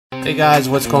Hey guys,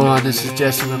 what's going on? This is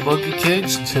Jesse with Monkey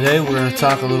Kings, and today we're going to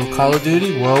talk a little Call of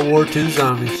Duty World War II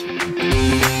Zombies.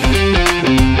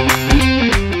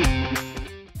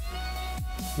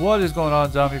 What is going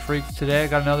on, zombie freaks? Today I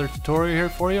got another tutorial here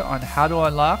for you on how to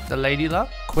unlock the Lady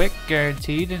Luck, quick,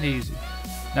 guaranteed, and easy.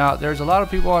 Now, there's a lot of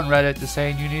people on Reddit that's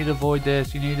saying you need to avoid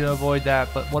this, you need to avoid that,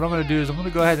 but what I'm going to do is I'm going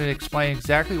to go ahead and explain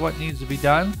exactly what needs to be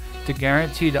done to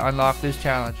guarantee to unlock this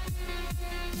challenge.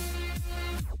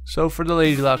 So for the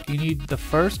Lady Luck, you need the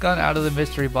first gun out of the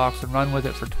mystery box and run with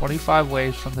it for 25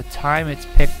 waves from the time it's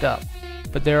picked up.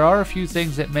 But there are a few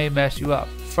things that may mess you up.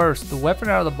 First, the weapon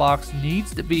out of the box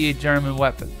needs to be a German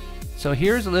weapon. So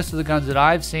here's a list of the guns that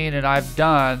I've seen and I've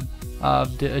done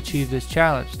to achieve this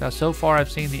challenge. Now so far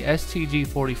I've seen the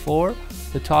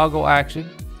STG-44, the Toggle Action,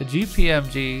 the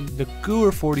GPMG, the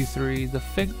Gewehr 43, the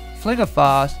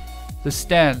Flingerfaust, the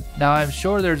Sten. Now I'm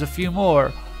sure there's a few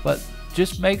more, but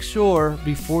just make sure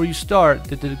before you start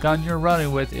that the gun you're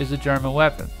running with is a German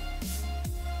weapon.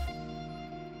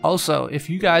 Also, if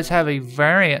you guys have a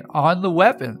variant on the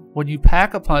weapon, when you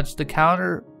pack-a-punch, the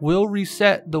counter will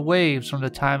reset the waves from the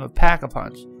time of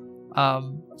pack-a-punch.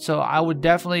 So I would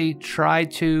definitely try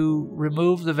to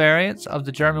remove the variants of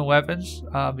the German weapons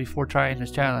before trying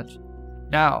this challenge.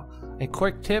 Now, a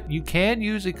quick tip, you can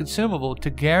use a consumable to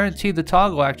guarantee the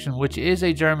Toggle Action, which is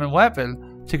a German weapon,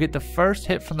 to get the first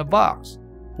hit from the box.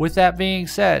 With that being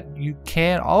said, you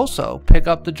can also pick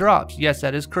up the drops. Yes,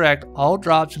 that is correct. All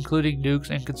drops, including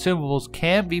nukes and consumables,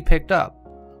 can be picked up.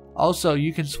 Also,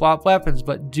 you can swap weapons,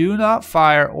 but do not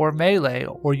fire or melee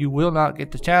or you will not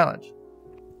get the challenge.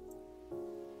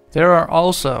 There are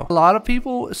also a lot of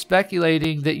people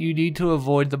speculating that you need to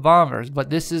avoid the bombers, but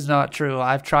this is not true.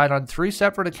 I've tried on 3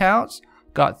 separate accounts,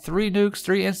 got 3 nukes,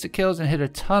 3 insta kills, and hit a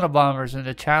ton of bombers, and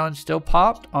the challenge still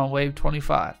popped on wave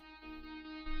 25.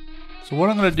 So what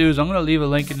I'm going to do is I'm going to leave a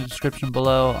link in the description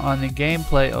below on the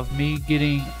gameplay of me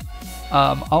getting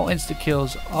all insta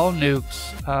kills, all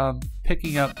nukes,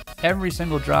 picking up every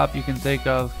single drop you can think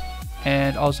of,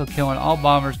 and also killing all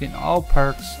bombers, getting all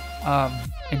perks,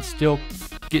 and still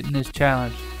getting this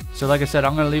challenge. So like I said,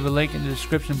 I'm going to leave a link in the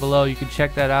description below. You can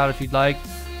check that out if you'd like.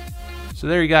 So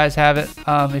there you guys have it.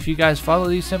 If you guys follow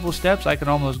these simple steps, I can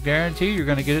almost guarantee you're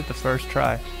going to get it the first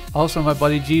try. Also, my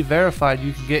buddy G verified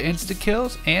you can get insta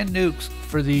kills and nukes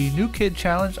for the New Kid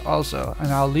Challenge also, and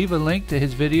I'll leave a link to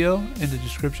his video in the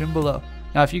description below.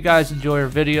 Now if you guys enjoy our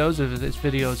videos, if this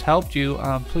video has helped you,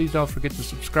 please don't forget to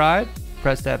subscribe,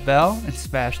 press that bell, and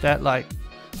smash that like.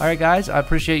 Alright guys, I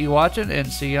appreciate you watching, and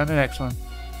see you on the next one.